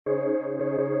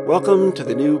Welcome to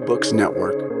the New Books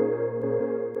Network.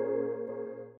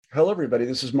 Hello, everybody.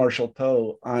 This is Marshall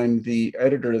Poe. I'm the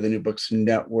editor of the New Books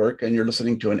Network, and you're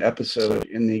listening to an episode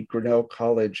in the Grinnell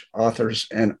College Authors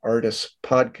and Artists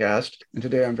podcast. And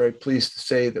today I'm very pleased to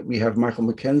say that we have Michael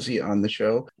Mackenzie on the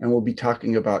show, and we'll be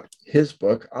talking about his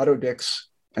book, Otto Dix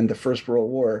and the First World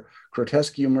War,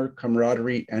 Grotesque Humor,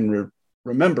 Camaraderie, and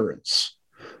Remembrance.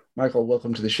 Michael,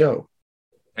 welcome to the show.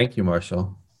 Thank you,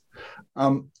 Marshall.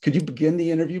 Could you begin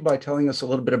the interview by telling us a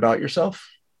little bit about yourself?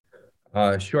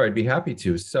 Sure, I'd be happy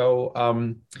to. So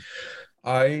I'm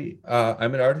an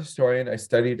art historian. I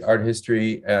studied art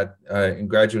history in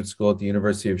graduate school at the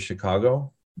University of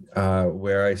Chicago,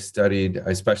 where I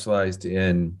specialized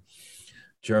in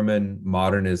German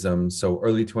modernism, so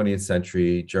early 20th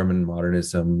century German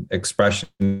modernism,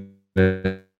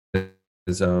 expressionism,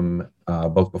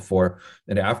 both before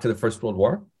and after the First World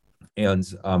War. And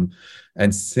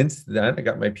since then, I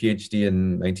got my PhD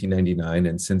in 1999.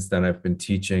 And since then, I've been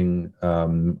teaching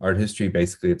art history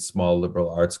basically at small liberal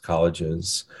arts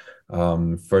colleges,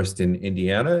 first in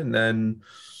Indiana. And then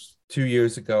 2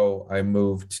 years ago, I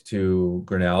moved to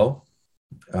Grinnell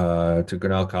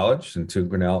College and to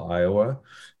Grinnell, Iowa.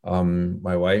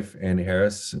 My wife, Ann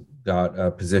Harris, got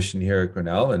a position here at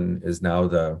Grinnell and is now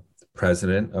the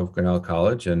president of Grinnell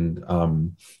College. And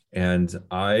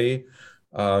I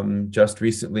just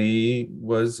recently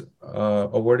was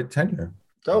awarded tenure.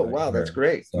 Oh, wow, that's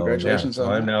great. So, congratulations on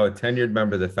that. I'm now a tenured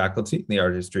member of the faculty in the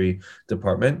art history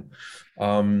department.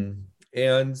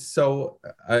 And so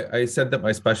I said that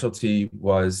my specialty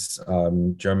was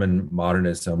German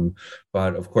modernism,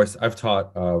 but of course I've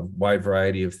taught a wide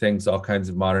variety of things, all kinds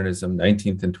of modernism,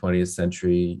 19th and 20th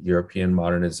century European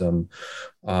modernism.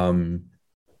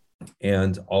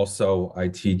 And also I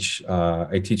teach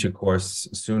a course.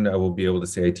 Soon I will be able to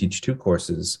say I teach 2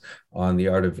 courses on the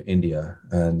art of India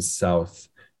and South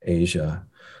Asia.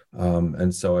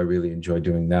 And so I really enjoy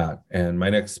doing that. And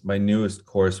my newest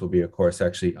course will be a course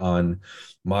actually on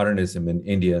modernism in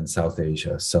India and South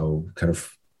Asia. So kind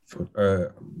of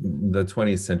the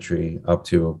 20th century up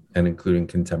to and including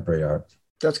contemporary art.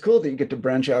 That's cool that you get to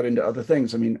branch out into other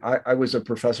things. I mean, I was a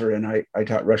professor and I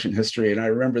taught Russian history. And I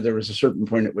remember there was a certain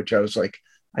point at which I was like,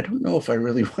 I don't know if I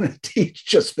really want to teach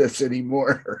just this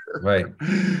anymore. Right.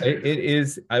 It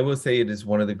is, I will say it is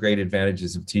one of the great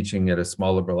advantages of teaching at a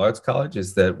small liberal arts college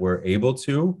is that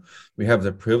we have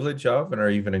the privilege of and are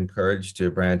even encouraged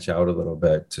to branch out a little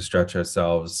bit, to stretch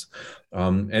ourselves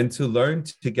and to learn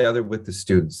together with the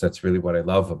students. That's really what I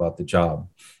love about the job.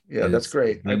 Yeah, that's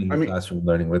great. I mean, classroom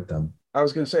learning with them. I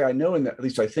was going to say, I know at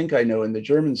least I think I know in the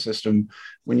German system,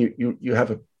 when you have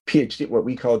a PhD, what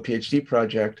we call a PhD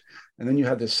project, and then you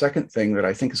have this second thing that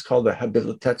I think is called the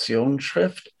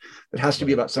Habilitationsschrift that has to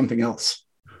be about something else.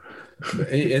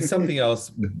 It's something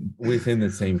else within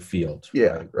the same field.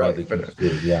 Yeah, right. But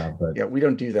we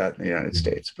don't do that in the United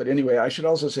States. But anyway, I should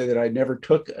also say that I never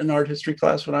took an art history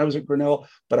class when I was at Grinnell,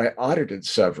 but I audited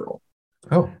several.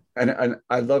 Oh. And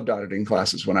I loved auditing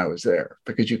classes when I was there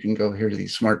because you can go hear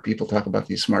these smart people talk about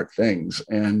these smart things.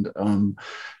 And,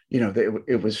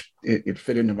 it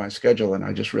fit into my schedule and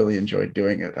I just really enjoyed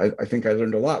doing it. I think I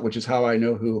learned a lot, which is how I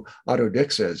know who Otto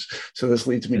Dix is. So this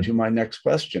leads me to my next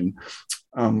question.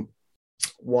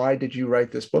 Why did you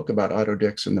write this book about Otto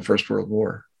Dix and the First World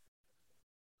War?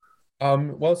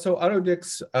 So Otto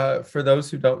Dix, for those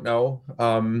who don't know,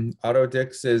 Otto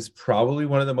Dix is probably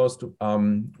one of the most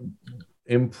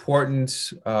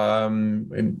important, I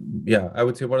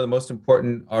would say one of the most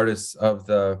important artists of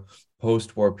the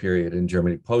post-war period in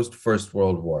Germany, post-First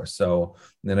World War, so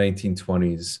in the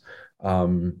 1920s.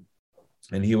 And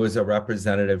he was a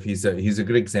representative. He's a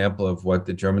good example of what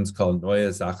the Germans call Neue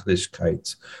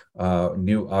Sachlichkeit,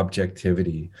 new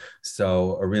objectivity.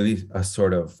 So a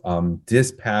sort of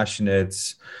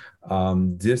dispassionate,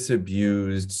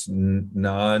 disabused,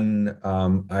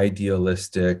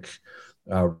 non-idealistic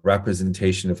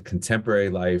representation of contemporary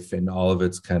life in all of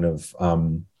its kind of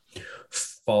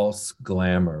false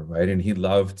glamour, right? And he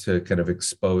loved to kind of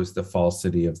expose the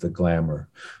falsity of the glamour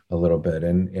a little bit.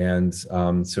 And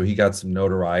so he got some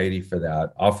notoriety for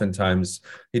that. Oftentimes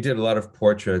he did a lot of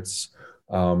portraits,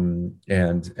 and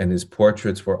his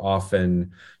portraits were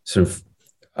often sort of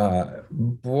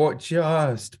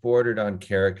just bordered on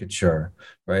caricature,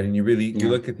 right? And you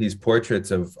look at these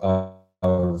portraits of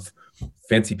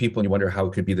fancy people and you wonder how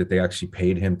it could be that they actually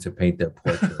paid him to paint their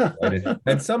portrait. Right?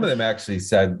 And some of them actually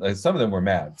said, like, some of them were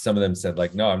mad. Some of them said,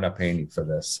 like, no, I'm not paying you for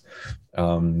this.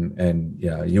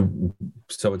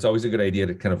 So it's always a good idea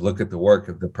to kind of look at the work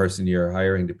of the person you're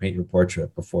hiring to paint your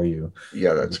portrait before you.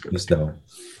 Yeah, that's good.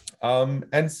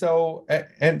 And so,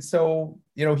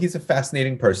 he's a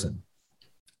fascinating person,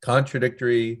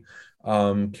 contradictory,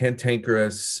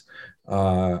 cantankerous,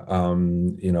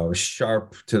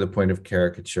 sharp to the point of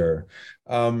caricature.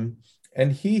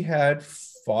 And he had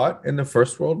fought in the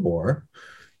First World War.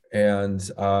 And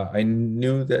I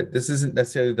knew that this isn't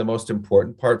necessarily the most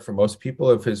important part for most people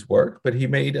of his work, but he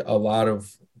painted a lot of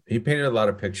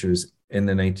pictures in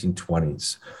the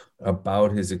 1920s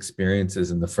about his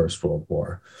experiences in the First World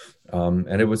War.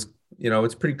 And it was,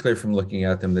 it's pretty clear from looking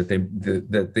at them that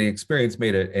the experience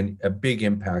made a big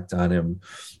impact on him,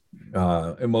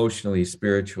 emotionally,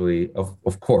 spiritually,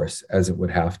 of course, as it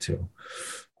would have to.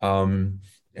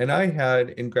 And I had,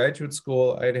 in graduate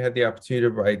school, I had the opportunity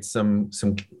to write some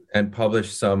and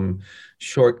publish some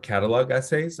short catalog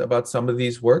essays about some of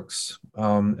these works,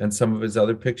 and some of his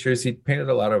other pictures. He painted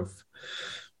a lot of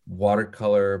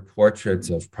watercolor portraits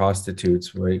of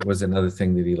prostitutes, right? Was another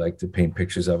thing that he liked to paint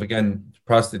pictures of. Again,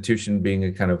 prostitution being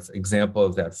a kind of example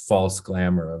of that false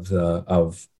glamour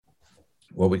of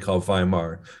what we call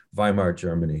Weimar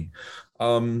Germany.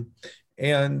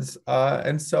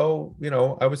 And so,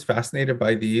 I was fascinated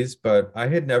by these, but I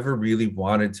had never really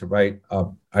wanted to write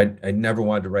I never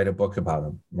wanted to write a book about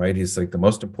him, right? He's like the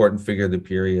most important figure of the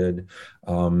period.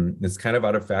 It's kind of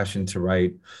out of fashion to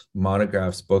write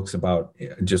monographs, books about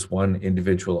just one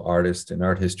individual artist in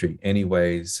art history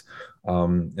anyways.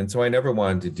 And so I never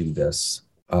wanted to do this.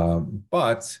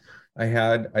 But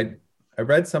I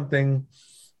read something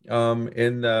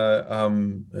in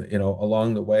the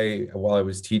along the way while I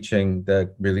was teaching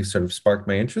that really sort of sparked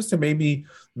my interest and made me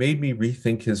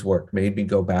rethink his work, made me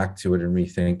go back to it and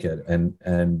rethink it,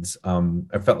 and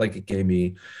I felt like it gave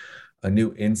me a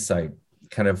new insight,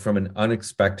 kind of from an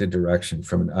unexpected direction,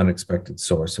 from an unexpected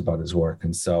source about his work,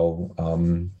 and so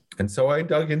I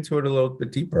dug into it a little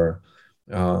bit deeper,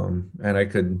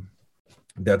 and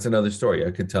that's another story. I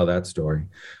could tell that story.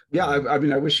 Yeah, I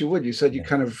mean, I wish you would. You said you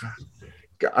kind of.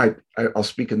 I'll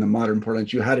speak in the modern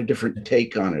parlance. You had a different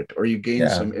take on it, or you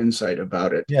gained some insight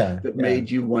about it that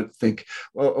made you think,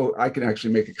 well, I can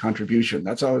actually make a contribution.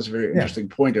 That's always a very interesting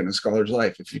point in a scholar's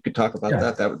life. If you could talk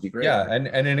about that would be great. Yeah, and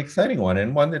an exciting one,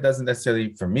 and one that doesn't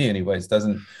necessarily, for me anyways,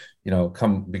 doesn't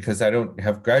come because I don't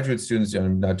have graduate students.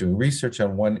 I'm not doing research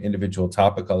on one individual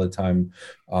topic all the time.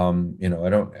 I'm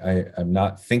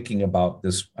not thinking about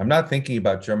this. I'm not thinking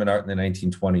about German art in the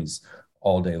 1920s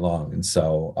all day long. And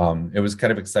so it was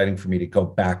kind of exciting for me to go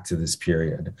back to this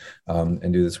period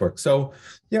and do this work. So,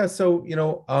 at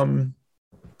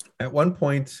one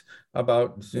point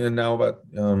about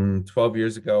 12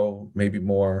 years ago, maybe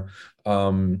more,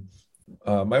 my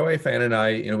wife Anne and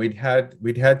I, we'd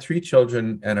had 3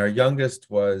 children, and our youngest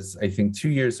was, I think, 2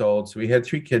 years old. So we had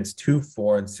 3 kids, 2,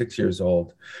 4, and 6 years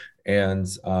old. And,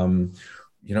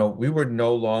 we were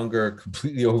no longer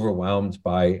completely overwhelmed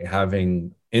by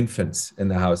having infants in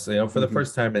the house. For the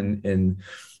first time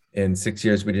in 6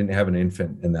 years, we didn't have an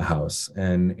infant in the house.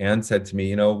 And Anne said to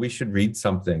me, we should read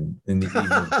something in the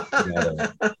evening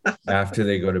together after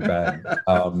they go to bed,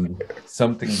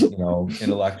 something,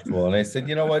 intellectual. And I said,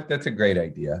 you know what, that's a great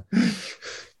idea.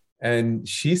 And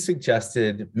she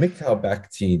suggested Mikhail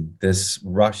Bakhtin, this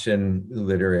Russian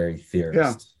literary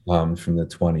theorist from the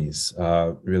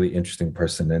 1920s, really interesting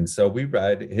person. And so we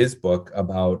read his book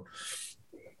about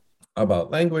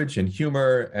language and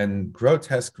humor and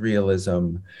grotesque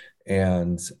realism,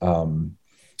 and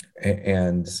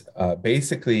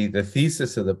basically the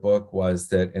thesis of the book was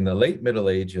that in the late Middle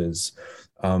Ages,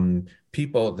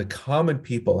 the common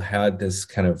people had this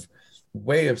kind of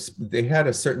they had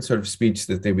a certain sort of speech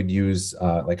that they would use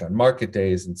like on market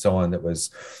days and so on, that was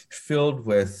filled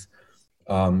with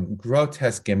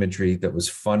grotesque imagery that was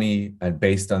funny and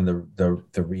based on the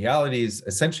realities,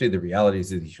 essentially the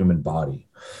realities of the human body.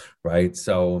 Right.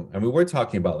 So, I mean, we're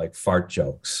talking about like fart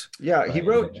jokes. Yeah.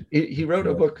 Right? He wrote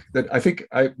a book that I think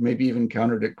I maybe even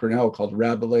encountered at Grinnell called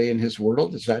Rabelais and His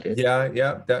World. Is that it? Yeah.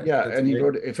 And he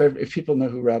wrote, if people know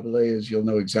who Rabelais is, you'll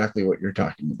know exactly what you're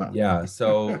talking about. Yeah.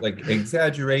 So like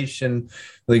exaggeration,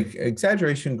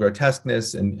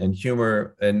 grotesqueness and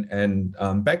humor. And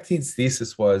Bakhtin's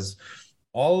thesis was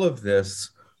all of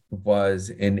this was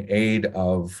in aid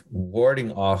of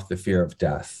warding off the fear of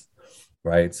death.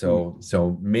 Right. So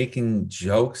making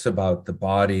jokes about the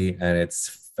body and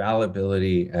its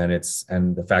fallibility and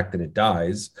the fact that it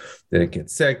dies, that it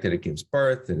gets sick, that it gives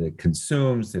birth, that it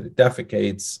consumes, that it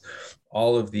defecates,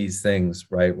 all of these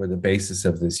things, right, were the basis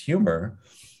of this humor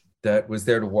that was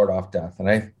there to ward off death.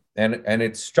 And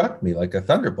it struck me like a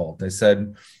thunderbolt. I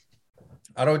said,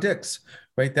 Otto Dix,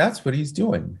 right, that's what he's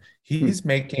doing. He's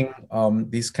making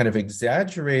these kind of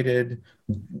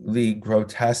exaggeratedly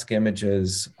grotesque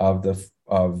images of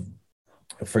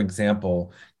for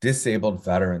example, disabled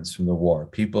veterans from the war,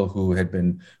 people who had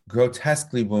been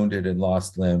grotesquely wounded and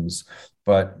lost limbs,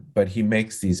 but he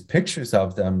makes these pictures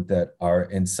of them that are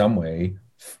in some way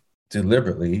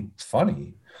deliberately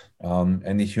funny.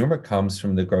 And the humor comes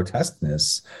from the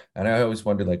grotesqueness. And I always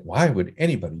wondered, like, why would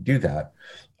anybody do that?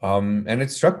 And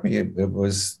it struck me, it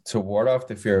was to ward off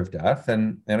the fear of death.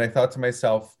 And I thought to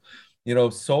myself,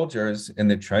 soldiers in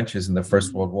the trenches in the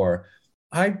First World War,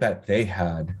 I bet they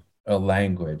had a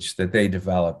language that they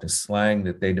developed, a slang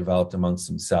that they developed amongst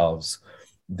themselves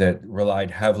that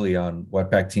relied heavily on what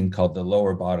Bakhtin called the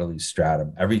lower bodily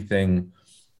stratum. Everything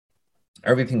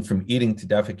from eating to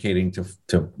defecating to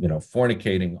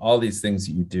fornicating, all these things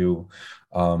that you do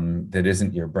that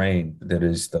isn't your brain, that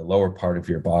is the lower part of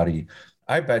your body.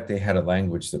 I bet they had a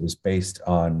language that was based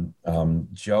on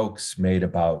jokes made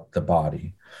about the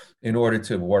body in order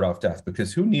to ward off death,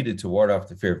 because who needed to ward off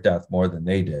the fear of death more than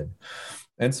they did?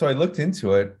 And so I looked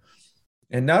into it,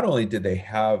 and not only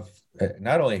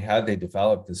had they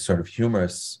developed this sort of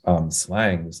humorous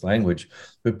slang, this language,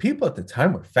 but people at the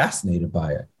time were fascinated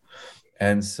by it.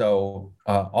 And so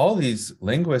all these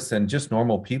linguists and just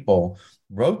normal people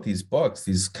wrote these books,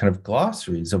 these kind of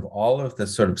glossaries of all of the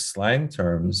sort of slang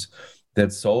terms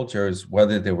that soldiers,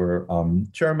 whether they were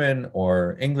German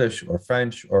or English or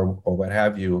French or what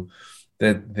have you,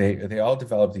 that they all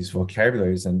developed these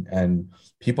vocabularies, and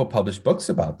people published books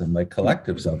about them, like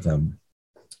collections of them,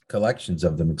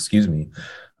 excuse me.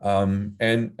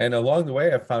 And along the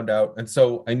way I found out, and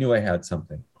so I knew I had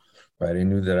something. Right, I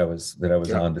knew that I was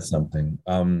onto something.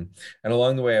 And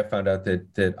along the way, I found out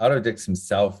that Otto Dix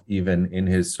himself, even in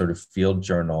his sort of field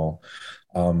journal,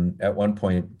 at one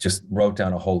point just wrote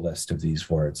down a whole list of these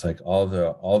words, like all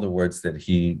the words that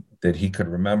he could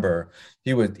remember.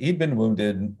 He'd been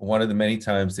wounded. One of the many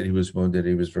times that he was wounded,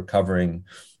 he was recovering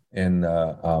in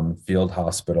the field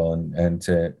hospital, and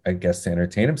to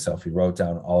entertain himself, he wrote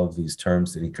down all of these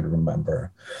terms that he could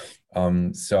remember.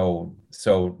 So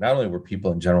not only were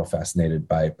people in general fascinated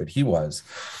by it, but he was.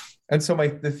 And so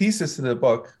the thesis of the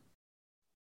book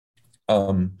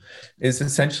is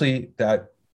essentially that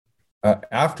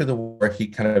after the war, he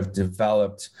kind of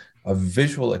developed a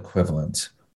visual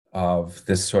equivalent of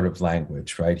this sort of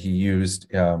language, right? He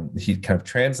kind of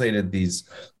translated these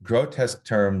grotesque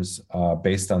terms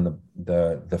based on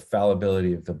the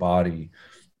fallibility of the body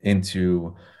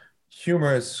into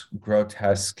humorous,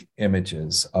 grotesque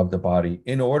images of the body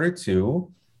in order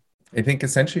to, I think,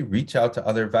 essentially reach out to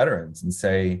other veterans and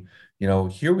say,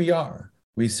 here we are,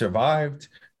 we survived,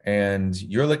 and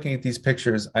you're looking at these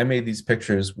pictures. I made these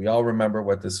pictures. We all remember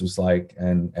what this was like,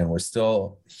 and we're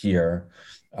still here,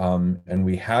 and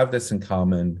we have this in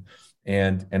common.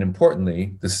 And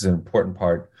importantly, this is an important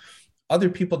part, other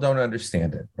people don't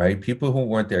understand it, right? People who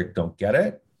weren't there don't get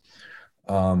it.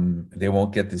 They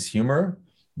won't get this humor,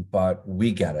 but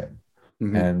we get it.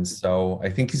 Mm-hmm. And so I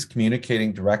think he's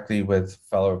communicating directly with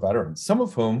fellow veterans, some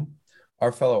of whom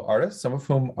are fellow artists, some of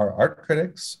whom are art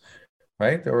critics,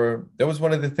 right? There was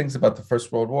one of the things about the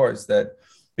First World War is that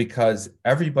because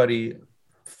everybody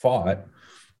fought,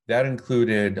 that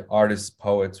included artists,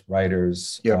 poets,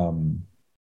 writers,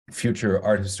 future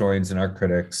art historians and art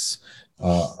critics,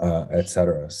 et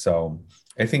cetera. So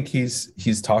I think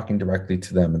he's talking directly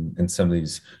to them in some of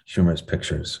these humorous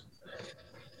pictures.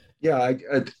 Yeah,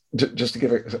 just to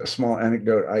give a small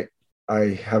anecdote, I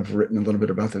have written a little bit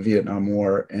about the Vietnam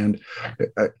War, and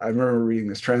I remember reading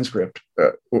this transcript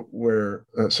where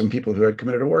some people who had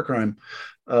committed a war crime,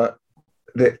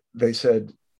 they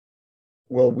said,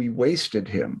 well, we wasted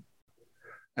him.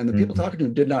 And the people talking to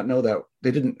him did not know that. They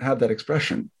didn't have that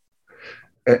expression.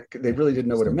 They really didn't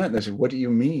know what it meant. They said, what do you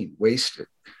mean, wasted?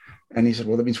 And he said,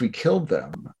 well, that means we killed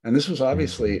them. And this was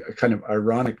obviously a kind of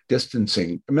ironic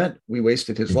distancing. It meant we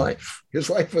wasted his life. His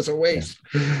life was a waste.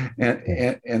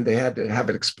 And they had to have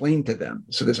it explained to them.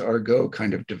 So this argot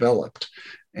kind of developed.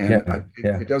 And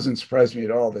it doesn't surprise me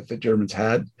at all that the Germans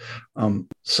had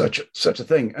such a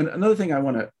thing. And another thing I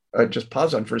want to just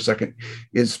pause on for a second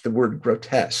is the word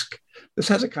grotesque. This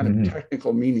has a kind of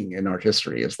technical meaning in art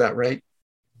history. Is that right?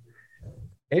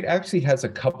 It actually has a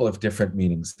couple of different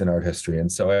meanings in art history.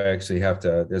 And so I actually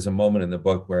there's a moment in the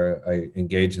book where I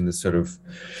engage in this sort of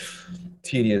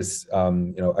tedious,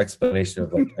 explanation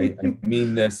of like, I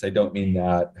mean this, I don't mean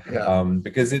that,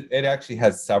 because it actually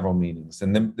has several meanings.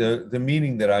 And the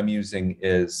meaning that I'm using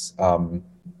is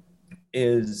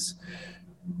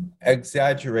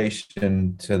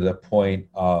exaggeration to the point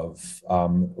of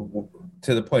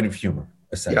humor,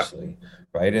 essentially,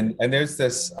 right? And there's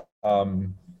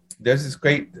this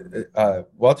great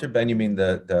Walter Benjamin,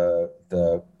 the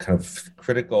the kind of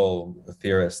critical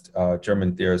theorist,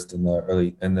 German theorist in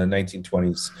the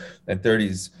 1920s and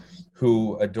 30s,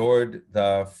 who adored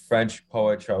the French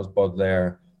poet Charles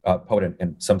Baudelaire, poet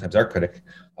and sometimes art critic,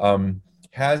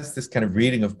 has this kind of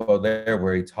reading of Baudelaire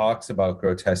where he talks about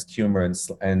grotesque humor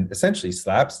and essentially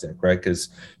slapstick, right?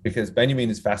 Because Benjamin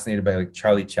is fascinated by like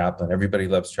Charlie Chaplin. Everybody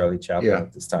loves Charlie Chaplin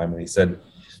at this time, and he said,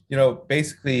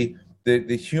 basically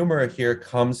the humor here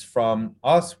comes from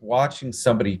us watching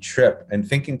somebody trip and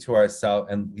thinking to ourselves,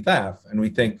 and we laugh and we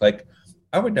think like,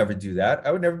 I would never do that.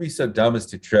 I would never be so dumb as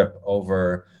to trip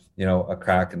over a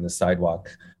crack in the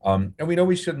sidewalk. And we know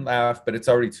we shouldn't laugh, but it's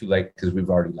already too late because we've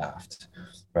already laughed,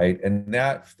 right? And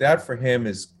that for him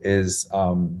is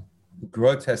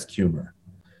grotesque humor,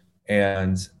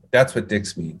 and that's what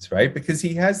Dix means, right? Because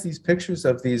he has these pictures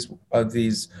of these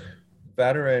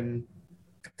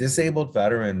disabled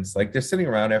veterans, like they're sitting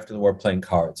around after the war playing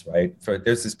cards, right?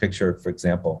 There's this picture, for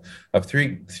example, of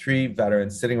three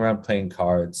veterans sitting around playing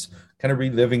cards, kind of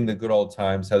reliving the good old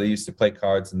times, how they used to play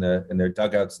cards in their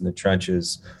dugouts in the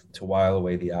trenches to while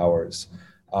away the hours.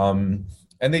 And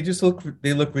they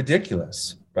look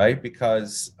ridiculous, right?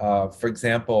 Because, for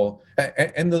example,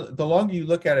 and the longer you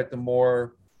look at it, the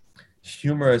more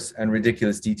humorous and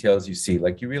ridiculous details you see.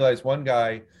 Like you realize one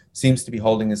guy seems to be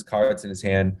holding his cards in his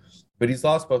hand, but he's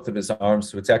lost both of his arms,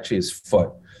 so it's actually his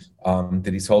foot that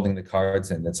he's holding the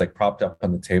cards in. That's like propped up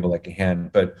on the table like a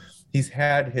hand. But he's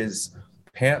had his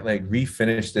pant leg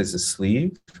refinished as a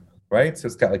sleeve, right? So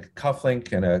it's got like a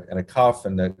cufflink and a cuff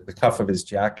and the cuff of his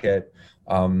jacket.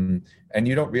 And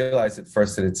you don't realize at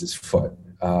first that it's his foot.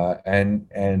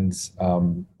 And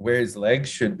where his legs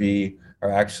should be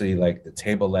are actually like the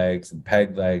table legs and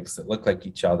peg legs that look like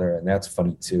each other. And that's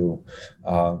funny too,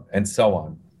 and so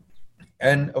on.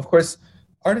 And of course,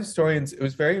 art historians, it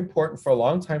was very important for a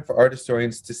long time for art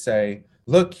historians to say,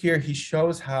 look here, he's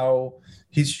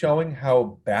showing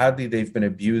how badly they've been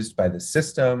abused by the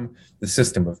system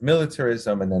of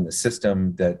militarism, and then the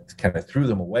system that kind of threw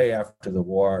them away after the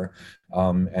war.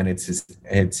 And it's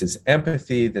his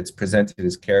empathy that's presented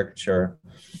as caricature.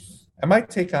 And my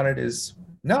take on it is,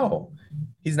 no,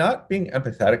 he's not being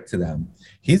empathetic to them.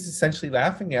 He's essentially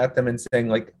laughing at them and saying,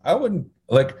 like,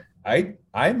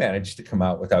 I managed to come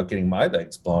out without getting my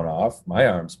legs blown off, my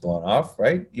arms blown off,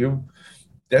 right?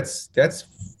 That's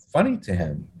funny to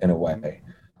him in a way,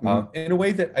 in a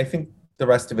way that I think the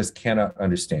rest of us cannot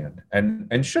understand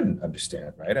and shouldn't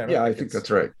understand, right? I think that's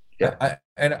right. Yeah,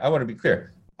 I want to be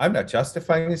clear. I'm not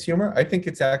justifying his humor. I think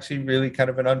it's actually really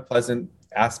kind of an unpleasant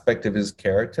aspect of his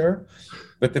character,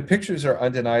 but the pictures are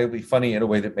undeniably funny in a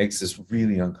way that makes us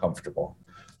really uncomfortable.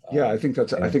 Yeah, I think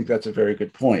that's a very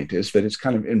good point, is that it's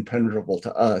kind of impenetrable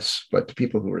to us, but to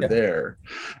people who are there.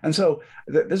 And so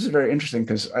this is very interesting,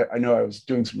 because I know I was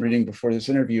doing some reading before this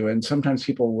interview, and sometimes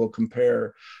people will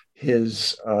compare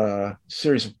his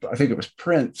series of, I think it was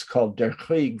prints called Der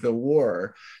Krieg, the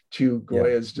War, to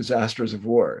Goya's Disasters of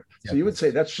War. So you would say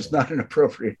that's just not an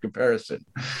appropriate comparison.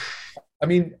 I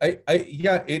mean, it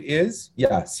is.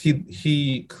 Yes,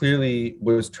 he clearly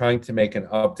was trying to make an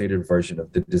updated version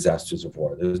of the Disasters of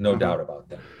War. There's no doubt about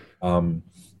that.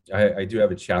 I do have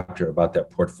a chapter about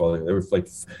that portfolio. There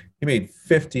was he made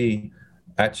 50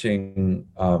 etching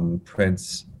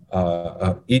prints,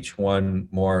 each one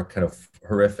more kind of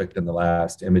horrific than the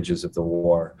last, images of the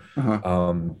war.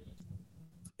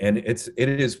 And it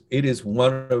is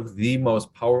one of the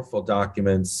most powerful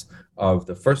documents of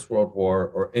the First World War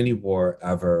or any war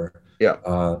ever.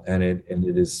 And it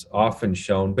is often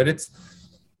shown, but it's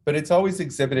always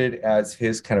exhibited as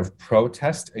his kind of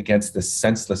protest against the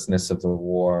senselessness of the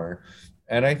war.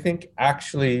 And I think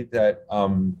actually that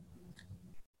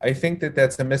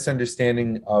that's a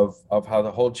misunderstanding of how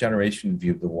the whole generation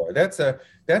viewed the war. That's a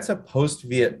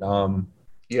post-Vietnam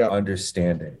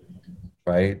understanding.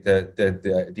 Right,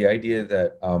 the idea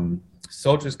that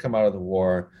soldiers come out of the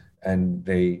war and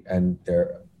they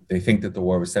think that the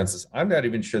war was senseless. I'm not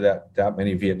even sure that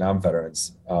many Vietnam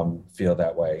veterans feel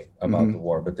that way about the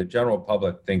war, but the general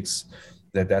public thinks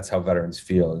that that's how veterans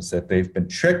feel, is that they've been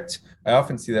tricked. I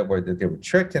often see that word, that they were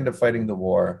tricked into fighting the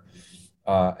war,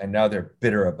 and now they're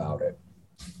bitter about it.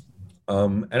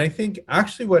 And I think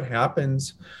actually what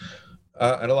happens.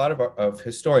 And a lot of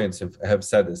historians have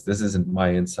said this. This isn't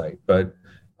my insight, but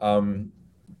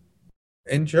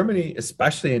in Germany,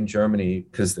 especially in Germany,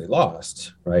 because they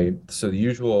lost, right? So the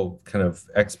usual kind of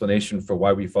explanation for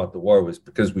why we fought the war was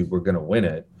because we were going to win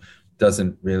it.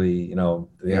 Doesn't really,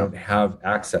 they don't have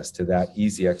access to that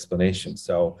easy explanation.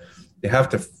 So they have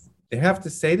to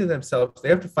say to themselves, they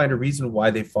have to find a reason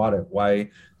why they fought it, why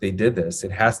they did this.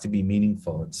 It has to be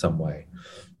meaningful in some way.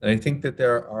 And I think that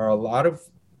there are a lot of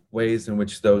ways in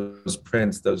which those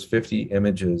prints, those 50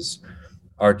 images,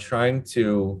 are trying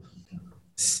to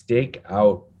stake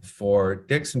out for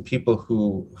Dix and people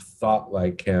who thought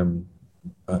like him,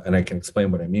 and I can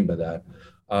explain what I mean by that,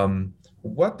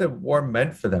 what the war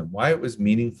meant for them, why it was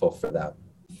meaningful for them,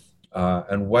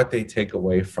 and what they take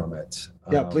away from it.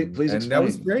 Yeah, please and explain. that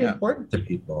was very important to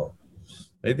people.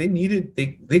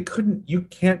 They couldn't, you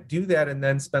can't do that and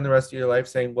then spend the rest of your life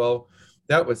saying, well,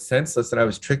 that was senseless and I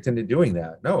was tricked into doing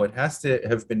that. No, it has to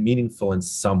have been meaningful in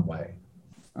some way.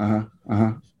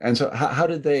 And so how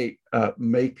did they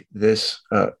make this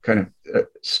kind of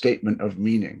statement of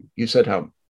meaning? You said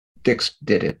how Dix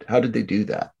did it. How did they do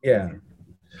that? Yeah.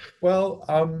 Well,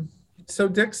 so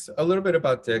Dix, a little bit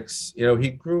about Dix, he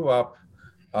grew up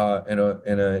in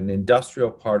an industrial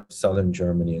part of southern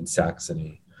Germany in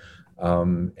Saxony.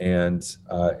 And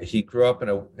he grew up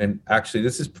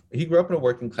he grew up in a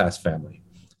working class family.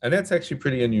 And that's actually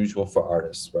pretty unusual for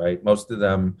artists, right? Most of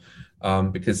them,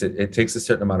 because it takes a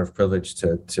certain amount of privilege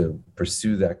to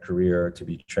pursue that career, to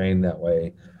be trained that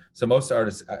way. So most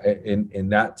artists in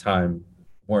that time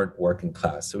weren't working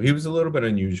class. So he was a little bit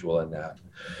unusual in that.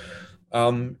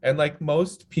 And like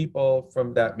most people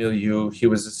from that milieu, he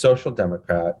was a social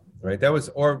democrat, right? That was,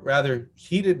 or rather,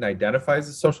 he didn't identify as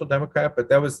a social democrat, but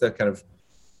that was the kind of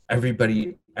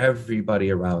everybody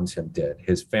around him did.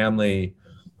 His family,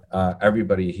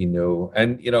 everybody he knew.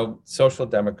 And, social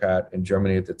democrat in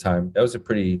Germany at the time, that was a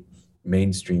pretty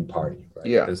mainstream party, right?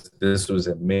 Yeah. This was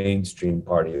a mainstream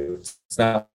party. It's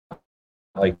not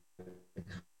like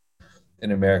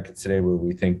in America today where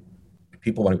we think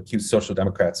people want to accuse social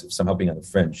democrats of somehow being on the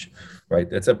fringe, right?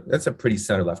 That's a pretty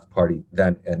center-left party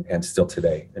then and still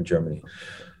today in Germany.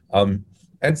 And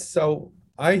so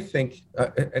I think,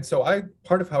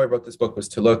 part of how I wrote this book was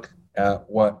to look at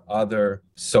what other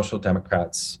social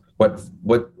democrats, what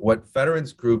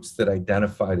veterans groups that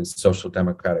identified as social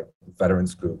democratic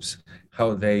veterans groups,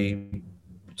 how they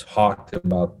talked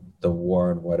about the war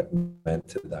and what it meant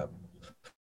to them.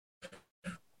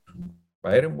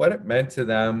 Right. And what it meant to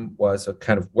them was a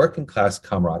kind of working class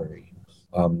camaraderie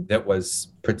that was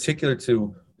particular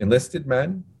to enlisted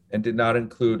men and did not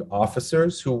include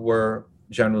officers who were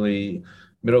generally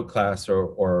middle class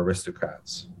or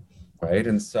aristocrats. Right.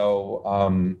 And so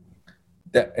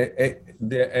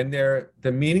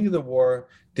the meaning of the war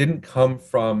didn't come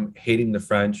from hating the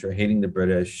French or hating the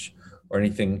British or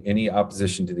any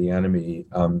opposition to the enemy.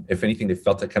 If anything, they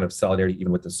felt a kind of solidarity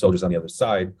even with the soldiers on the other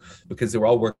side, because they were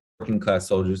all working class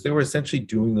soldiers. They were essentially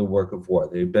doing the work of war.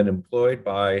 They'd been employed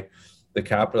by the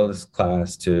capitalist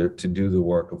class to do the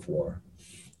work of war,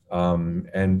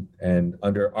 and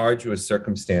under arduous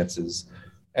circumstances.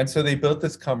 And so they built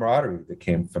this camaraderie that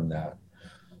came from that.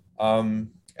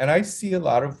 And I see a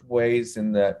lot of ways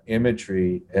in that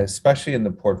imagery, especially in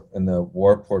the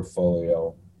war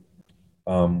portfolio,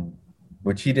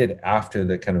 which he did after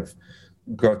the kind of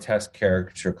grotesque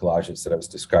caricature collages that I was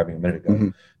describing a minute ago.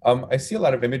 Mm-hmm. I see a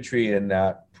lot of imagery in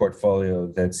that portfolio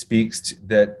that speaks to,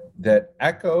 that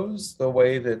echoes the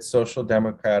way that social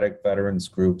democratic veterans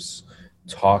groups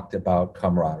talked about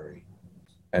camaraderie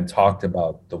and talked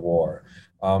about the war.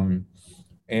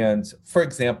 And for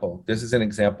example, this is an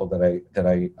example that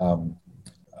I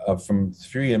from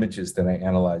 3 images that I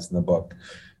analyzed in the book.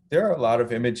 There are a lot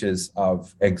of images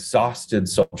of exhausted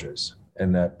soldiers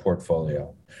in that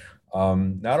portfolio. There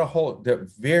are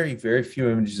very, very few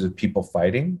images of people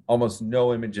fighting, almost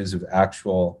no images of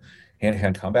actual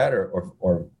hand-to-hand combat or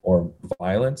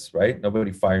violence, right?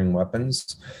 Nobody firing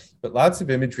weapons, but lots of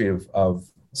imagery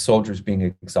of soldiers being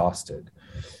exhausted.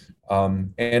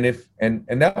 And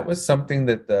that was something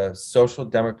that the social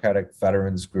democratic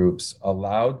veterans groups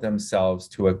allowed themselves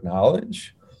to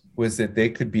acknowledge, was that they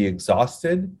could be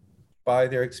exhausted by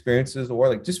their experiences of the war,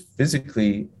 like just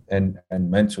physically and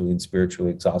mentally and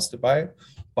spiritually exhausted by it.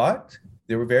 But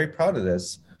they were very proud of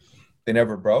this. They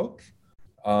never broke.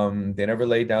 They never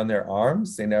laid down their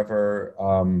arms. They never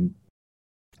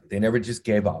just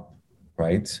gave up,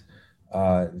 right?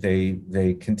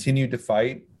 They continued to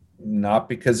fight, not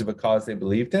because of a cause they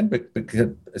believed in, but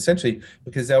because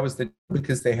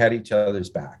they had each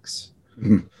other's backs.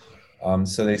 Mm-hmm.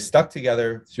 So they stuck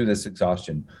together through this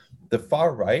exhaustion. The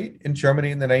far right in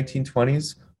Germany in the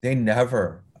 1920s, they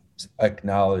never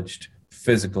acknowledged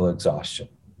physical exhaustion,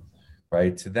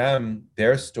 right? To them,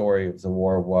 their story of the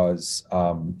war was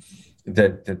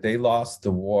that they lost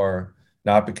the war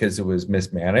not because it was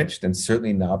mismanaged, and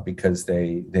certainly not because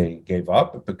they gave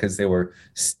up, but because they were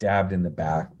stabbed in the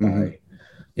back by,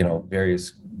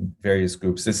 various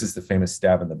groups. This is the famous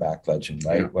stab in the back legend,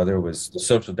 right? Yeah. Whether it was the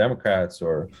Social Democrats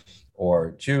or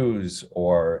or Jews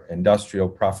or industrial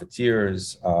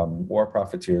profiteers, war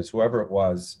profiteers, whoever it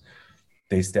was,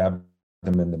 they stabbed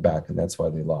them in the back, and that's why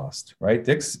they lost. Right?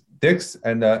 Dix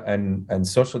and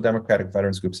social democratic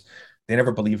veterans groups, they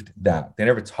never believed that. They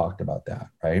never talked about that.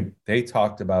 Right? They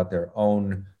talked about their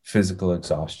own physical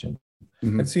exhaustion,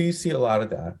 and so you see a lot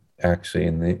of that actually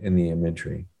in the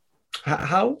imagery.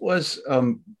 How was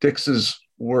Dix's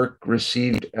work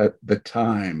received at the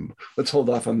time? Let's hold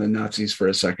off on the Nazis for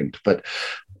a second, but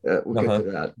we'll get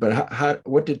to that. But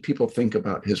what did people think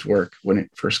about his work when it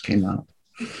first came out?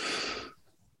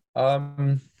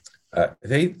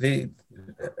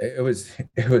 It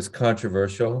was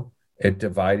controversial. It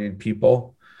divided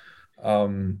people,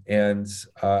 and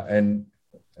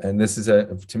this is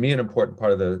to me an important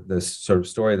part of the sort of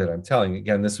story that I'm telling.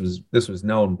 Again, this was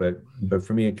known, but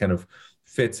for me it kind of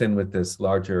fits in with this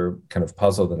larger kind of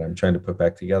puzzle that I'm trying to put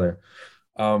back together.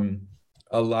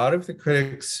 A lot of the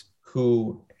critics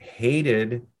who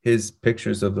hated his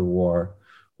pictures of the war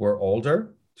were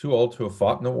older, too old to have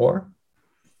fought in the war.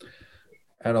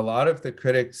 And a lot of the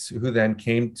critics who then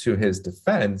came to his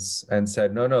defense and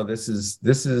said, no, this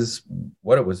is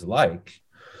what it was like,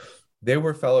 they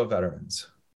were fellow veterans,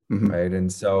 right?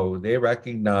 And so they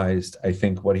recognized, I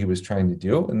think, what he was trying to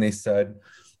do. And they said,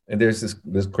 and there's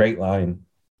this great line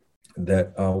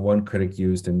that one critic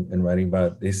used in writing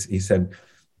about this. He said,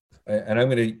 and I'm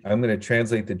going to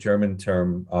translate the German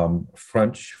term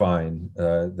Frontschwein,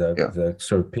 the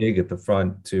sort of pig at the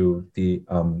front, to the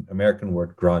American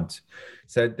word grunt.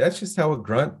 Said that's just how a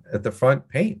grunt at the front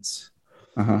paints,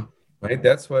 right?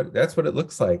 That's what it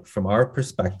looks like from our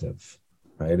perspective,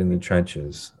 right, in the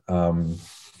trenches. And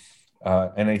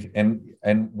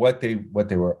what they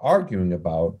were arguing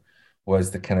about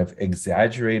was the kind of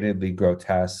exaggeratedly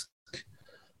grotesque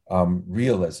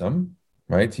realism,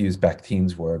 right? To use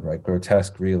Bakhtín's word, right?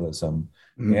 Grotesque realism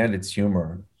and its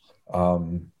humor.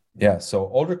 So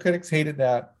older critics hated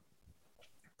that.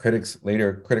 Critics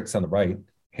on the right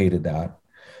hated that.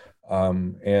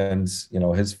 And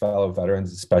his fellow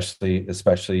veterans,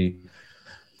 especially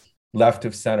left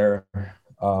of center,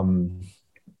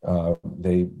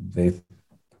 they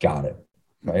got it,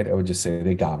 right? I would just say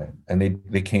they got it, and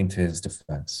they came to his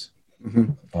defense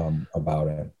about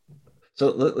it. So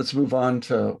let's move on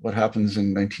to what happens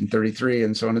in 1933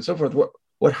 and so on and so forth.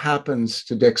 What happens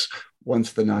to Dix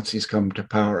once the Nazis come to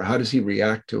power? How does he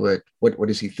react to it? What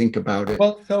does he think about it?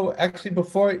 Well, so actually,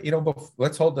 before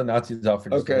let's hold the Nazis off for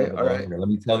just a little bit longer. Let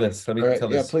me tell this.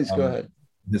 Yeah, please go ahead.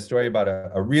 The story about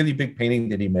a really big painting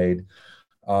that he made,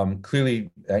 clearly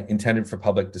intended for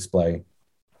public display.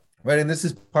 Right, and this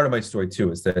is part of my story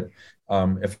too. Is that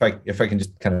if I can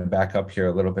just kind of back up here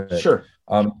a little bit. Sure.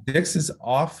 Dix is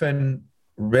often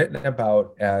written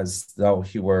about as though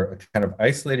he were a kind of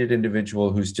isolated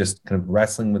individual who's just kind of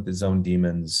wrestling with his own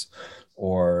demons,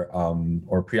 or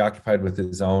preoccupied with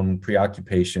his own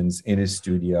preoccupations in his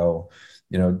studio,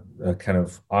 kind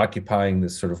of occupying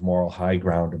this sort of moral high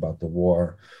ground about the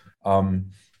war.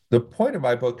 The point of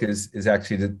my book is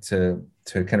actually to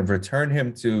kind of return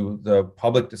him to the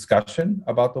public discussion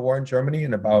about the war in Germany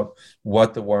and about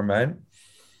what the war meant.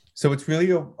 So it's really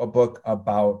a book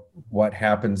about what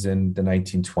happens in the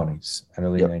 1920s and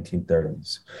early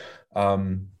 1930s.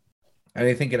 And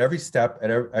I think at every step, at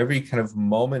every kind of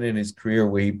moment in his career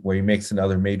where he makes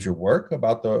another major work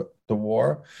about the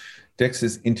war, Dix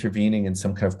is intervening in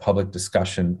some kind of public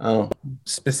discussion,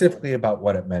 specifically about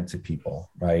what it meant to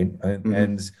people, right?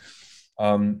 And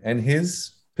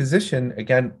his position,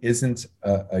 again, isn't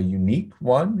a unique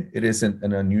one. It isn't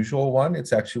an unusual one.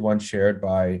 It's actually one shared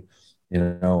by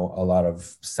a lot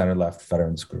of center-left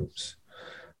veterans groups.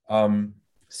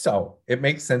 So it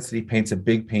makes sense that he paints a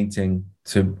big painting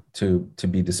to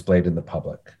be displayed in the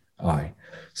public eye.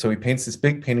 So he paints this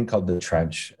big painting called The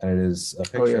Trench, and it is a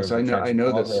picture of the trench. I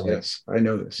know this. Yes, I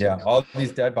know this. Yeah, all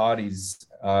these dead bodies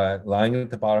lying at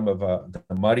the bottom of the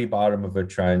muddy bottom of a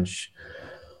trench.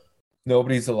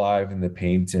 Nobody's alive in the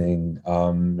painting,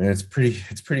 and it's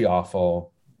pretty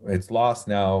awful. It's lost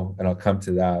now, and I'll come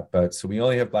to that. But so we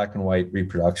only have black and white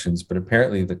reproductions, but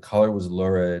apparently the color was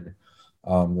lurid.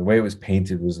 The way it was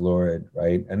painted was lurid,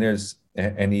 right? And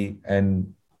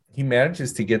he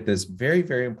manages to get this very,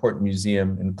 very important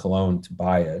museum in Cologne to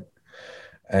buy it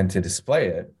and to display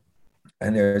it.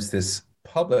 And there's this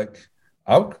public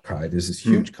outcry. There's this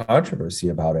huge controversy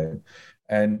about it.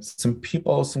 And some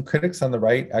critics on the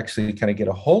right actually kind of get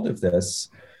a hold of this.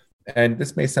 And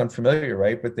this may sound familiar,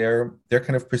 right? But they're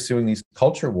kind of pursuing these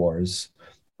culture wars,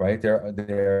 right?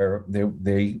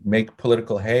 They make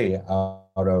political hay out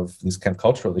of these kind of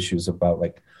cultural issues about,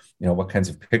 like, what kinds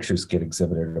of pictures get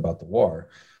exhibited about the war.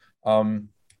 And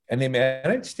and they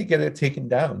managed to get it taken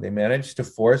down. They managed to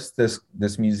force this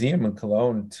museum in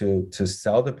Cologne to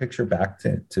sell the picture back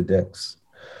to Dix.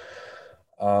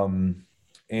 And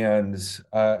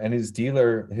his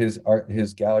dealer,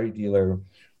 his gallery dealer,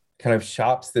 kind of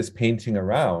shops this painting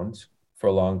around for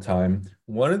a long time.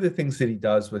 One of the things that he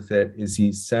does with it is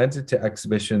he sends it to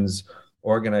exhibitions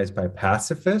organized by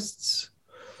pacifists.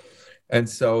 And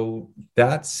so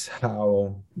that's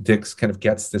how Dix kind of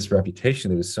gets this reputation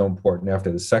that is so important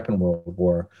after the Second World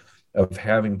War, of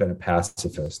having been a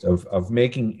pacifist, of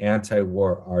making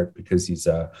anti-war art because he's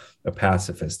a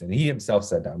pacifist. And he himself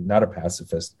said, I'm not a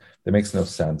pacifist. That makes no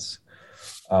sense.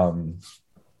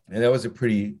 And that was a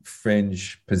pretty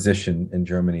fringe position in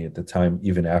Germany at the time,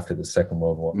 even after the Second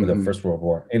World War, or the First World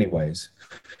War anyways.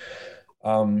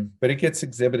 But it gets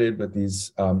exhibited with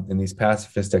these in these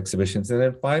pacifist exhibitions. And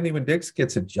then finally, when Dix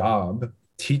gets a job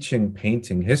teaching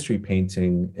painting, history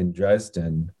painting in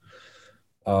Dresden,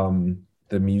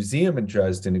 the museum in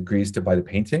Dresden agrees to buy the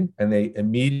painting, and they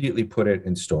immediately put it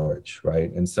in storage,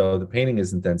 right? And so the painting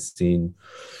isn't then seen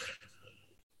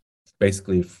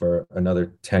basically for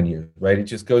another 10 years, right? It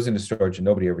just goes into storage and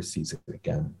nobody ever sees it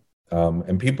again.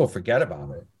 And people forget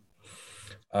about it.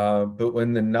 But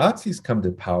when the Nazis come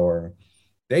to power,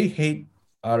 they hate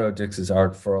Otto Dix's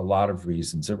art for a lot of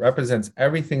reasons. It represents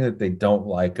everything that they don't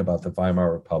like about the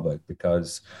Weimar Republic,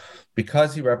 because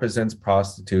he represents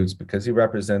prostitutes, because he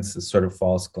represents this sort of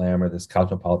false glamour, this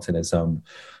cosmopolitanism,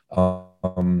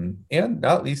 and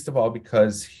not least of all,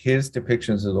 because his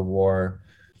depictions of the war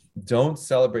don't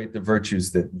celebrate the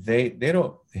virtues that they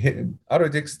don't. Otto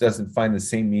Dix doesn't find the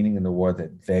same meaning in the war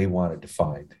that they wanted to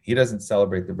find. He doesn't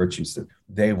celebrate the virtues that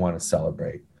they want to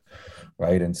celebrate,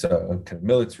 right? And so kind of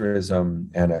militarism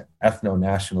and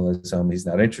ethno-nationalism, he's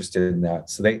not interested in that.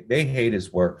 So they hate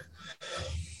his work.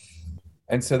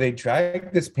 And so they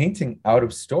drag this painting out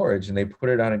of storage and they put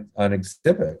it on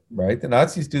exhibit, right? The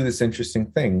Nazis do this interesting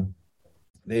thing.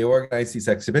 They organize these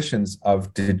exhibitions of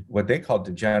what they call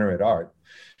degenerate art.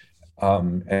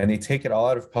 And they take it all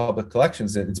out of public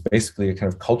collections. It's basically a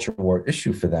kind of culture war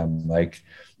issue for them, like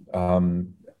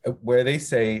where they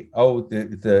say, oh,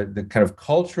 the kind of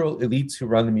cultural elites who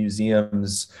run the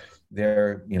museums,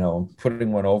 they're,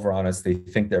 putting one over on us. They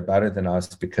think they're better than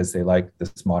us because they like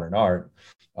this modern art.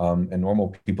 And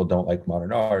normal people don't like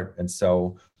modern art. And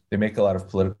so they make a lot of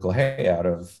political hay out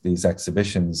of these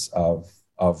exhibitions of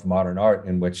modern art,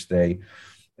 in which they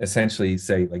essentially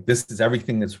say, like, this is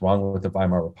everything that's wrong with the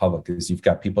Weimar Republic, is you've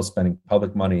got people spending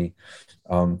public money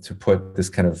to put this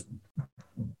kind of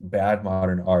bad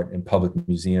modern art in public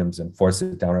museums and force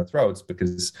it down our throats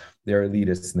because they're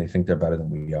elitists and they think they're better than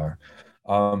we are.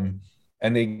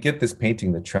 And they get this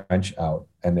painting, The Trench, out,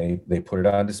 and they put it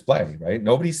on display, right?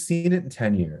 Nobody's seen it in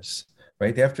 10 years,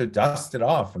 right? They have to dust it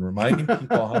off and remind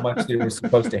people how much they were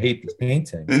supposed to hate this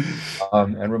painting,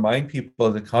 and remind people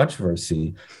of the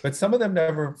controversy. But some of them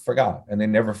never forgot, and they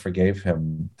never forgave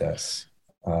him this.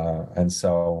 And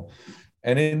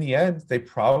in the end, they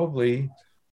probably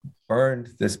burned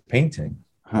this painting,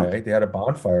 right? They had a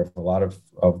bonfire of a lot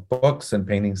of books and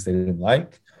paintings they didn't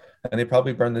like, and they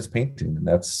probably burned this painting, and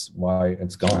that's why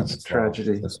it's gone. That's a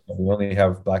tragedy. We only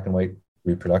have black and white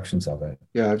reproductions of it.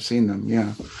 Yeah, I've seen them.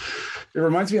 Yeah. It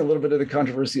reminds me a little bit of the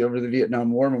controversy over the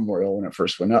Vietnam War Memorial when it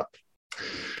first went up,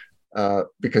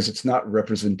 because it's not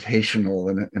representational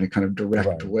in a kind of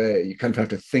direct way. You kind of have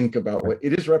to think about what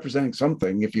it is representing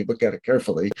something if you look at it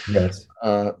carefully. Yes.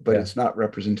 But it's not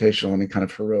representational in a kind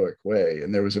of heroic way.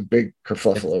 And there was a big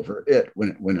kerfuffle over it when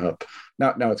it went up.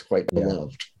 Now it's quite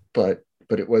beloved, but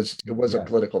it was a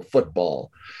political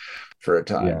football for a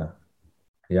time.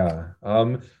 Yeah.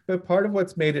 But part of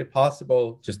what's made it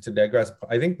possible, just to digress,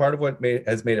 I think part of what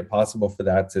has made it possible for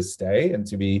that to stay and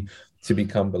to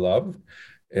become beloved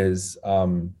is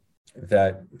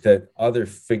that other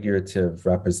figurative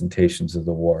representations of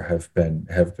the war have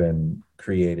been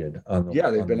created on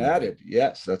the they've been added.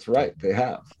 Yes, that's right. They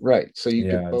have. Right. So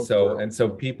you could both so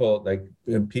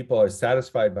people are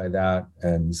satisfied by that,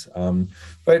 and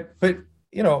but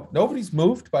nobody's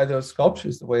moved by those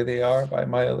sculptures the way they are by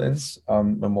Maya Lin's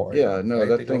memorial. Yeah, no, right?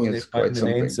 That thing is quite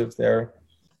something. The names of their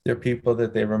people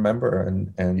that they remember,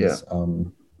 and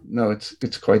no,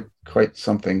 it's quite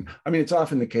something. I mean, it's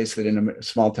often the case that in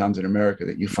small towns in America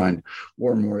that you find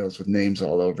war memorials with names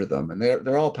all over them, and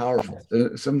they're all powerful.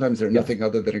 Sometimes they're nothing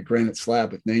other than a granite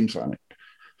slab with names on it.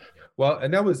 Well,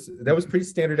 and that was pretty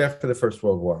standard after the First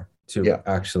World War too. Yeah.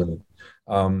 Actually,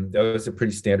 that was a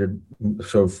pretty standard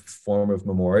sort of form of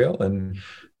memorial, and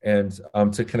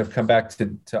to kind of come back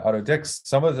to Otto Dix,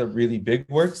 some of the really big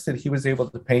works that he was able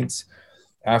to paint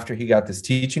after he got this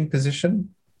teaching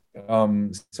position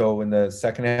So in the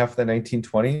second half of the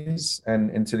 1920s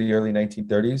and into the early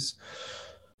 1930s,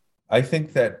 I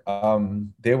think that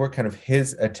they were kind of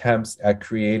his attempts at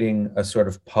creating a sort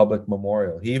of public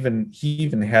memorial. He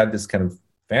even had this kind of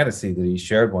fantasy that he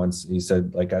shared once. He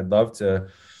said, like, I'd love to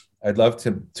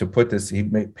put this.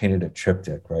 Painted a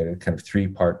triptych, right, a kind of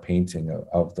three-part painting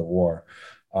of the war.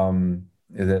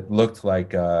 That looked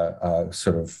like a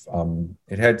sort of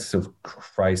it had sort of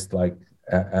Christ-like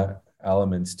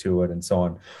elements to it, and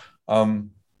so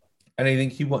on. And I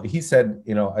think he said,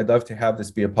 I'd love to have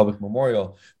this be a public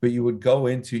memorial, but you'd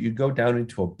go down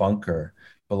into a bunker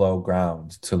below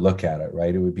ground to look at it,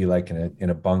 right? It would be like in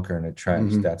a bunker in a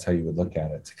trench. Mm-hmm. That's how you would look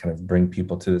at it, to kind of bring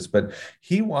people to this. But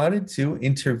he wanted to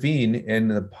intervene in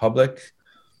the public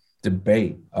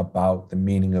debate about the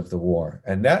meaning of the war.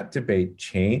 And that debate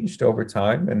changed over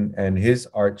time, and his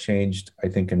art changed, I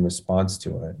think, in response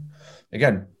to it.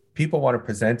 Again, people want to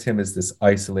present him as this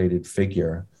isolated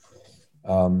figure.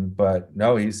 But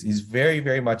no, he's very,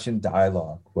 very much in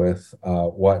dialogue with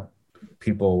what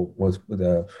people was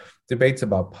the debates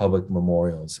about public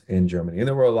memorials in Germany. And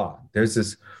there were a lot.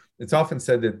 It's often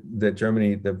said that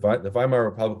Germany, the Weimar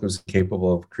Republic, was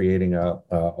capable of creating a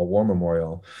war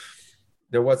memorial.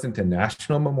 There wasn't a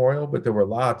national memorial, but there were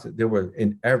lots. There were,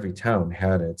 in every town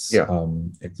had its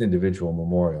individual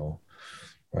memorial.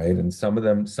 Right. And some of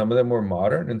them were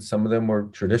modern and some of them were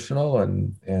traditional,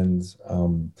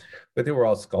 but they were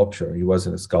all sculpture. He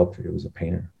wasn't a sculptor, he was a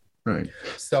painter. Right.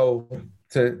 So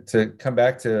to come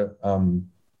back to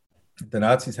the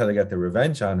Nazis, how they got their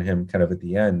revenge on him kind of at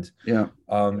the end. Yeah.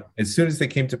 As soon as they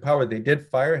came to power, they did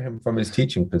fire him from his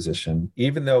teaching position,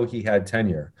 even though he had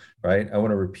tenure. Right. I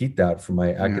want to repeat that for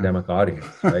my academic audience.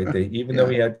 Right. Though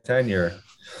he had tenure,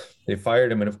 they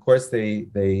fired him. And of course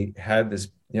they had this,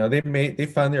 they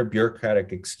found their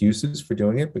bureaucratic excuses for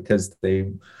doing it because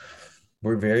they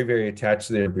were very, very attached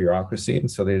to their bureaucracy.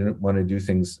 And so they didn't want to do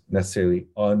things necessarily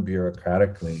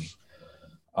unbureaucratically.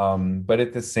 But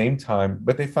at the same time,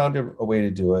 they found a way to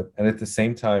do it. And at the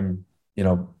same time,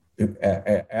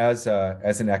 as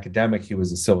an academic, he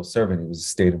was a civil servant, he was a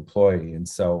state employee. And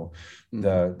so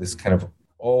this kind of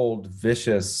old,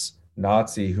 vicious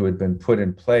Nazi who had been put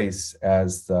in place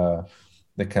as the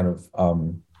kind of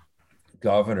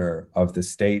governor of the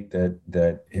state that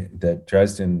the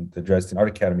Dresden Art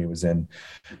Academy was in,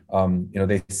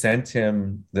 they sent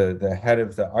him, the head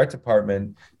of the art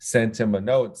department sent him a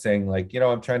note saying, like,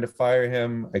 I'm trying to fire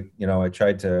him. I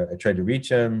tried to reach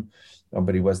him,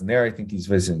 but he wasn't there. I think he's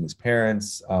visiting his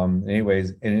parents.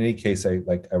 Anyways, in any case, I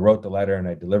wrote the letter and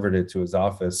I delivered it to his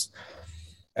office.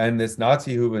 And this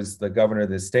Nazi who was the governor of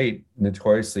the state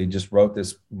notoriously just wrote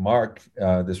this remark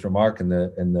in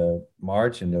the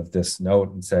margin of this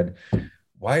note and said,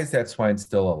 "Why is that swine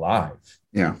still alive?"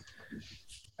 Yeah.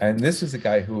 And this was a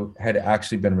guy who had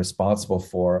actually been responsible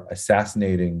for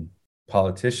assassinating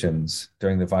politicians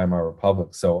during the Weimar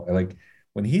Republic. So, like,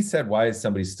 when he said, "Why is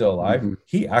somebody still alive?" Mm-hmm.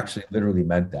 He actually literally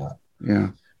meant that.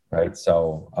 Yeah. Right.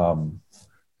 So,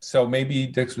 so maybe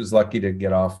Dix was lucky to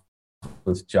get off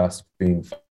with just being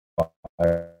fired.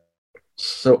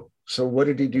 So what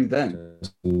did he do then?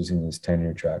 Losing his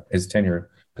tenure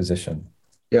position.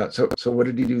 Yeah. So what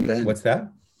did he do then? What's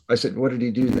that? I said, what did he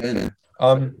do then?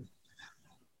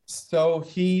 So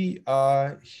he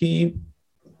had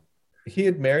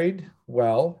married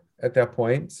well at that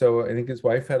point. So I think his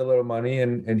wife had a little money,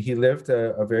 and he lived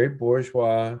a very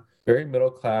bourgeois, very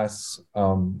middle class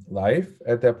life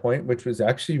at that point, which was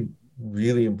actually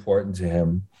really important to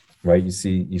him. Right, you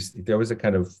see, there was a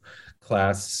kind of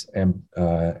class and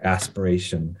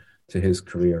aspiration to his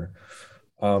career,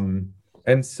 and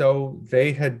so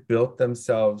they built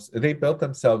themselves a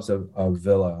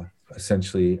villa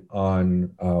essentially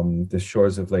on the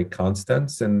shores of Lake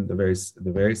Constance and the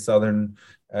very southern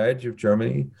edge of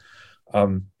Germany.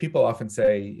 People often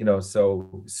say,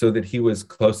 so that he was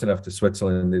close enough to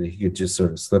Switzerland that he could just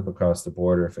sort of slip across the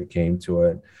border if it came to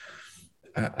it.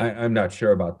 I'm not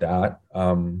sure about that.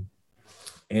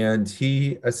 And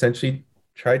he essentially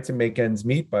tried to make ends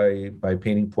meet by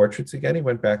painting portraits again. He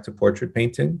went back to portrait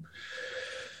painting.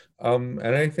 And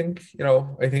I think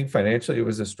financially it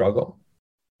was a struggle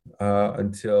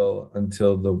until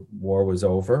the war was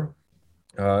over.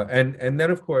 And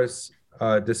then, of course,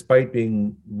 despite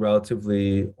being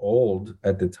relatively old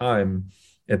at the time,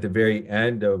 at the very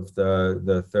end of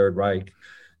the Third Reich,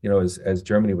 as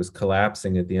Germany was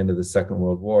collapsing at the end of the Second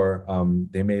World War,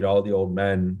 they made all the old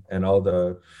men and all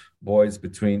the boys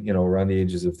between, around the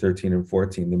ages of 13 and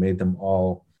 14, they made them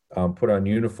all put on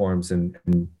uniforms and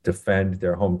defend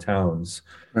their hometowns.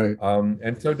 Right.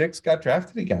 And so Dix got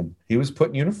drafted again. He was put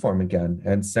in uniform again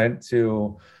and sent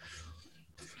to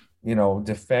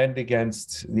defend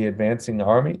against the advancing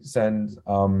armies and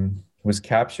was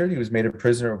captured. He was made a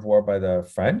prisoner of war by the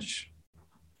French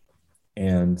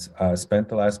and spent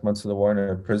the last months of the war in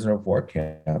a prisoner of war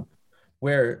camp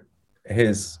where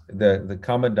the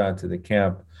commandant of the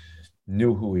camp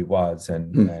knew who he was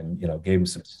and gave him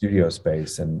some studio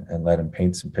space and let him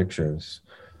paint some pictures.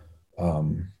 He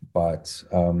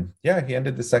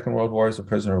ended the Second World War as a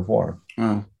prisoner of war.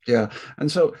 Oh, yeah.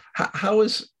 And so how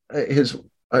is his,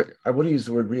 I want to use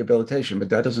the word rehabilitation, but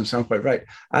that doesn't sound quite right.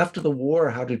 After the war,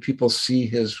 how did people see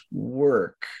his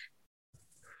work?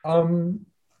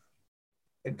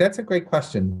 That's a great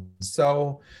question.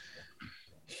 So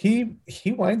he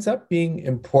winds up being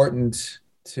important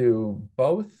to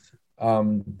both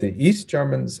the East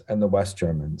Germans and the West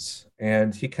Germans.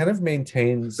 And he kind of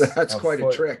maintains that's quite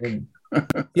a trick. And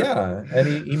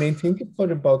he maintains a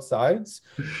foot in both sides.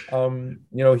 He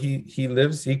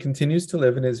continues to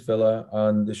live in his villa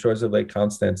on the shores of Lake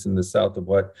Constance in the south of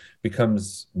what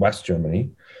becomes West Germany.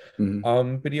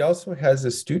 Mm-hmm. But he also has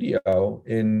a studio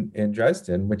in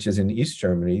Dresden, which is in East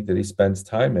Germany, that he spends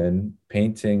time in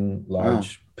painting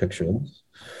large pictures.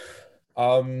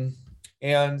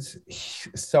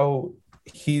 So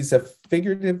he's a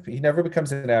figurative, he never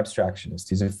becomes an abstractionist.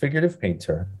 He's a figurative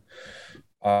painter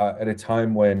at a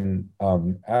time when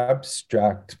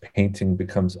abstract painting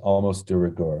becomes almost de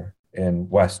rigueur in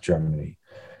West Germany.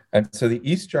 And so the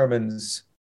East Germans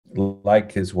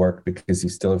like his work because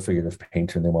he's still a figurative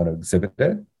painter and they want to exhibit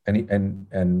it.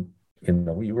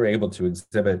 We were able to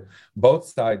exhibit, both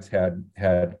sides had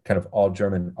kind of all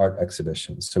German art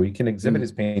exhibitions. So he can exhibit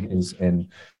his paintings in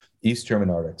East German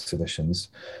art exhibitions.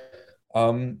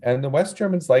 And the West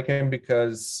Germans like him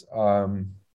because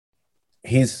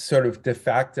he's sort of de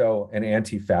facto an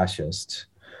anti-fascist,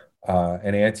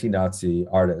 an anti-Nazi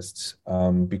artist,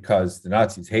 because the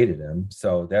Nazis hated him.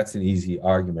 So that's an easy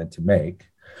argument to make,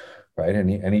 right?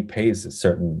 And he pays a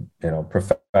certain,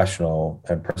 professional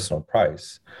and personal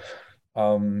price.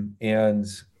 And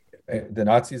the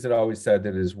Nazis had always said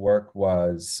that his work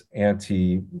was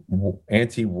anti-war,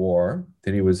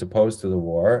 that he was opposed to the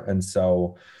war. And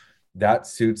so that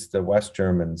suits the West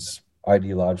Germans'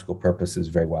 ideological purposes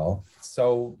very well.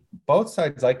 So both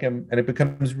sides like him, and it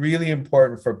becomes really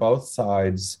important for both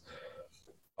sides,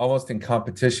 almost in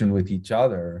competition with each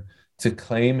other, to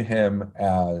claim him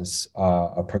as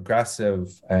a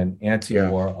progressive and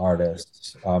anti-war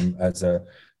artist.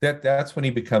 That's when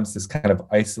he becomes this kind of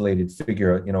isolated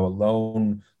figure, a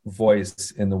lone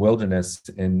voice in the wilderness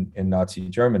in Nazi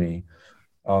Germany,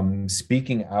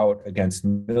 speaking out against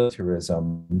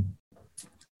militarism.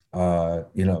 Those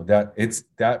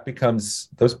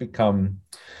become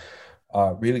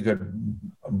really good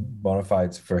bona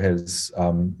fides for his,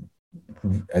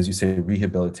 as you say,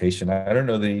 rehabilitation. I don't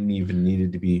know that he even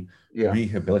needed to be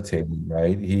rehabilitated,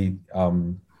 right? He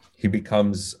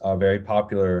becomes a very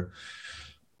popular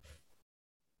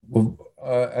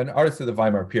an artist of the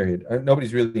Weimar period.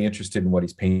 Nobody's really interested in what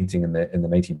he's painting in the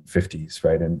 1950s,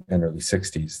 right, and early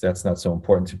 60s. That's not so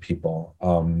important to people.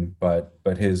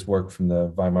 But his work from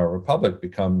the Weimar Republic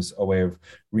becomes a way of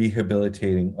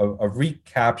rehabilitating, of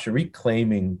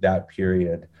reclaiming that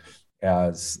period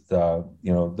as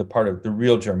the part of the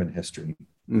real German history.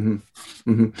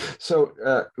 Mm-hmm. Mm-hmm. So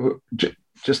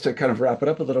just to kind of wrap it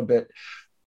up a little bit,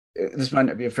 this might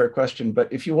not be a fair question,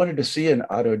 but if you wanted to see an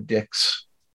Otto Dix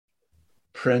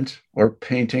print or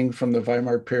painting from the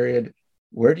Weimar period,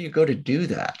 where do you go to do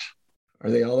that? Are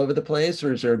they all over the place,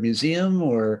 or is there a museum,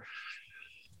 or?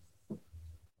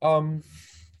 So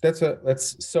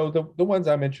the ones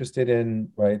I'm interested in,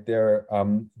 right there,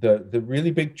 the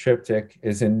really big triptych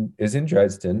is in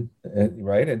Dresden,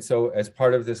 right? And so as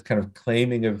part of this kind of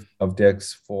claiming of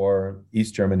Dix for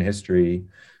East German history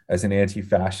as an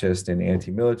anti-fascist and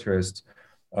anti-militarist,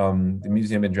 the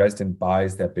museum in Dresden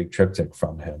buys that big triptych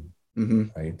from him. Mm-hmm.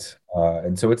 Right,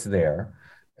 and so it's there,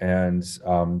 and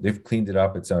they've cleaned it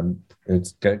up. It's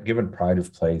given pride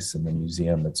of place in the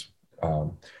museum. It's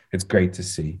great to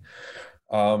see.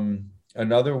 The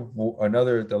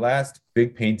last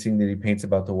big painting that he paints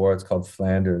about the war, it's called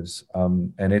Flanders,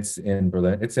 and it's in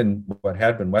Berlin. It's in what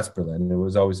had been West Berlin. It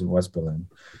was always in West Berlin,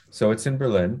 so it's in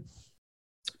Berlin.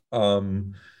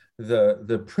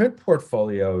 The print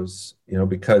portfolios,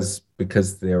 because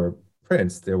they're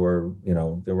prints, there were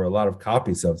a lot of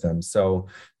copies of them, so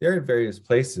they're in various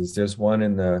places. There's one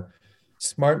in the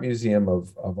Smart Museum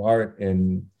of Art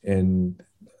on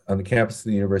the campus of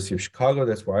the University of Chicago.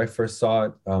 That's where I first saw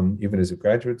it, even as a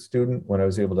graduate student, when I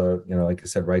was able to, like I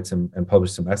said, write some and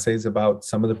publish some essays about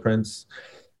some of the prints.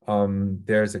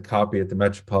 There's a copy at the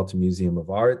Metropolitan Museum of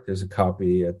Art. There's a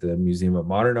copy at the Museum of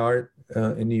Modern Art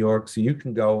in New York. So you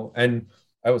can go, and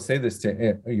I will say this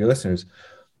to your listeners.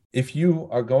 If you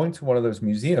are going to one of those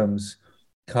museums,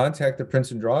 contact the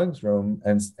Prints and Drawings Room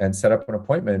and set up an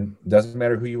appointment. It doesn't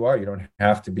matter who you are. You don't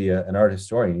have to be an art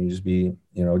historian. You just be,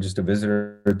 just a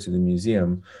visitor to the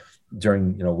museum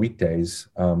during, weekdays,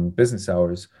 business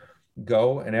hours.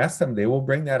 Go and ask them. They will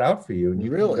bring that out for you. And you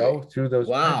can go through those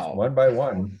prints one by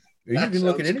one. You can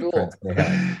look at any prints they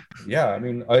have. Yeah. I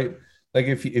mean,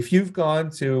 if you've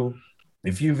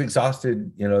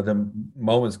exhausted, the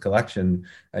MoMA's collection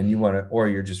and you want to, or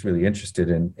you're just really interested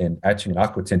in etching and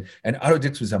aquatint, and Otto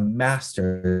Dix was a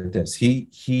master at this.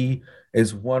 He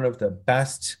is one of the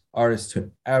best artists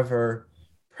to ever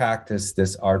practice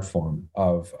this art form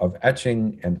of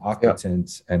etching and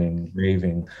aquatint and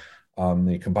engraving.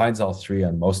 He combines all three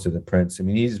on most of the prints. I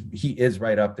mean, he is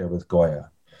right up there with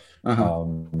Goya.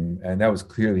 And that was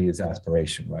clearly his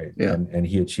aspiration, right? Yeah. And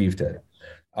he achieved it.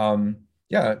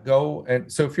 Go.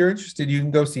 And so if you're interested, you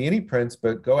can go see any prints,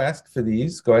 but go ask for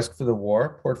these, go ask for the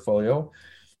War portfolio.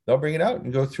 They'll bring it out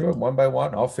and go through it one by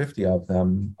one, all 50 of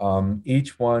them.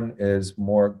 Each one is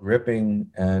more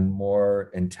gripping and more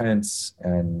intense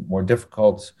and more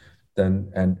difficult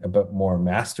but more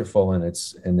masterful in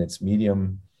its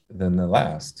medium than the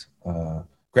last.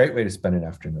 Great way to spend an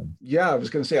afternoon. Yeah, I was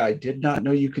going to say, I did not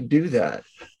know you could do that,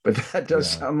 but that does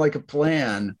sound like a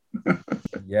plan.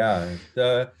 Yeah.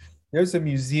 There's a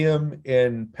museum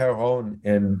in Péronne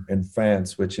in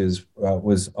France, which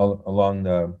was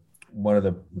along one of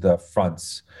the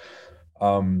fronts.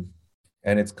 And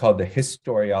it's called the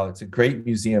Historiale. It's a great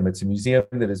museum. It's a museum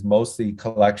that is mostly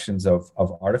collections of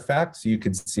artifacts. So you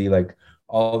can see like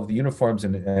all of the uniforms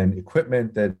and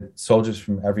equipment that soldiers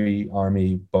from every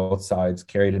army, both sides,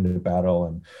 carried into battle,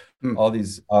 and all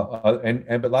these,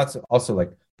 but lots of also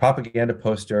like propaganda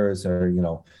posters or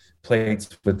plates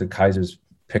with the Kaiser's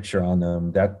picture on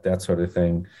them, that sort of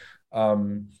thing.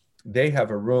 They have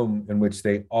a room in which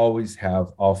they always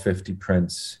have all 50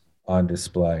 prints on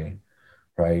display,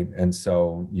 right? And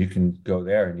so you can go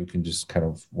there and you can just kind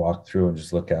of walk through and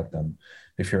just look at them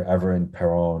if you're ever in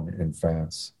Péronne in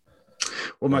France.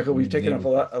 Well, Michael, we've taken up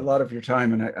a lot of your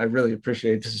time, and I really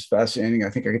appreciate it. This is fascinating.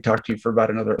 I think I could talk to you for about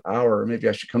another hour. Maybe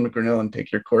I should come to Grinnell and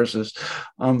take your courses.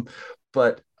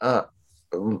 But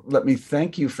let me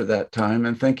thank you for that time,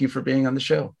 and thank you for being on the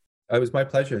show. It was my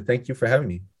pleasure. Thank you for having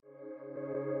me.